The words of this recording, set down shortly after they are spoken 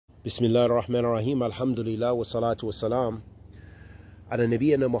Bismillah ar-Rahman ar-Rahim. Alhamdulillah wa salatu wa salam ala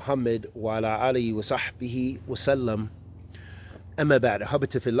nabiyyina Muhammad wa ala alihi wa sahbihi wa sallam. Amma ba'd.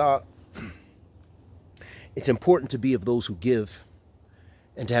 Hadeeth fillah. It's important to be of those who give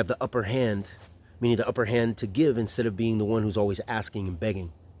and to have the upper hand, meaning the upper hand to give instead of being the one who's always asking and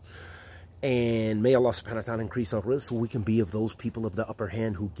begging. And may Allah subhanahu wa ta'ala increase our rizq so we can be of those people of the upper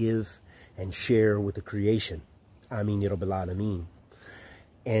hand who give and share with the creation. Ameen ya Rabbil Alameen.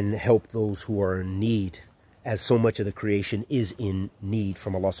 And help those who are in need, as so much of the creation is in need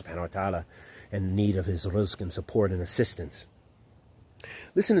from Allah subhanahu wa ta'ala and need of his rizq and support and assistance.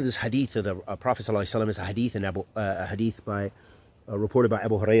 Listen to this hadith of the Prophet sallallahu alaihi wasallam. It's a hadith, a hadith by reported by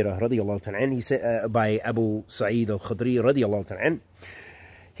Abu Hurairah radiyallahu ta'ala anhu. He said by Abu Sa'id al-Khudri radiyallahu ta'ala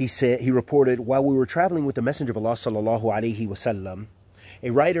anhu. He reported, while we were traveling with the Messenger of Allah sallallahu alaihi wasallam, a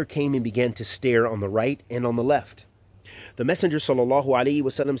rider came and began to stare on the right and on the left. The Messenger sallallahu alaihi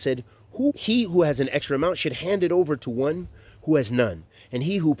wasallam said, he who has an extra amount should hand it over to one who has none, and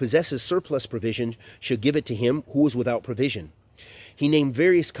he who possesses surplus provision should give it to him who is without provision. He named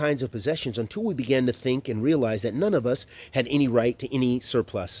various kinds of possessions until we began to think and realize that none of us had any right to any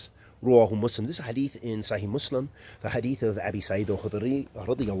surplus. Ruwahu Muslim. This hadith in Sahih Muslim, the hadith of Abi Sa'id al-Khudri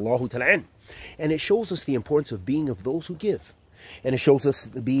radiyallahu ta'ala anhu. And it shows us the importance of being of those who give. And it shows us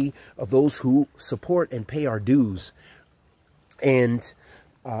to be of those who support and pay our dues. And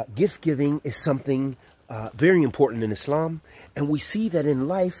gift giving is something very important in Islam. And we see that in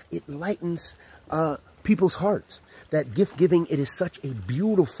life, it lightens people's hearts. That gift giving, it is such a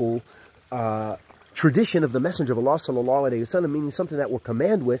beautiful tradition of the Messenger of Allah sallallahu alaihi wasallam, meaning something that we're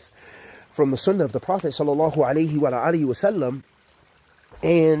commanded with from the Sunnah of the Prophet sallallahu alaihi wasallam.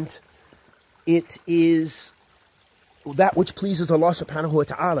 And it is that which pleases Allah subhanahu wa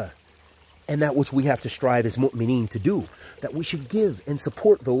ta'ala, and that which we have to strive as mu'mineen to do, that we should give and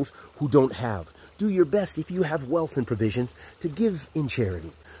support those who don't have. Do your best, if you have wealth and provisions, to give in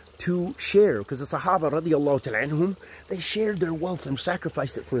charity, to share, because the Sahaba radiyallahu ta'ala anhum, they shared their wealth and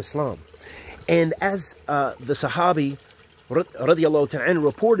sacrificed it for Islam. And as the Sahabi radiyallahu ta'ala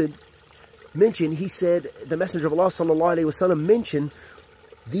anhu mentioned, he said, the Messenger of Allah sallallahu alayhi wasallam mentioned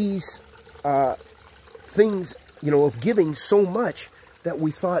these things, of giving so much that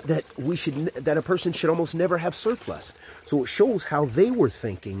we thought that that a person should almost never have surplus. So it shows how they were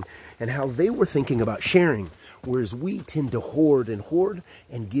thinking and how they were thinking about sharing, whereas we tend to hoard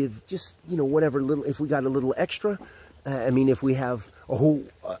and give just, whatever little, if we got a little extra. If we have a whole,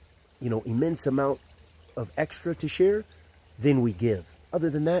 immense amount of extra to share, then we give.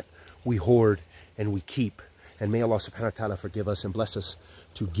 Other than that, we hoard and we keep. And may Allah subhanahu wa ta'ala forgive us and bless us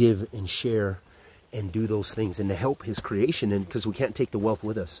to give and share and do those things and to help his creation, and because we can't take the wealth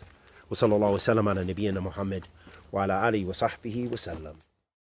with us. Wa sallallahu wa sallam ala nabiyyina Muhammad wa ala alihi wa sahbihi wa sallam.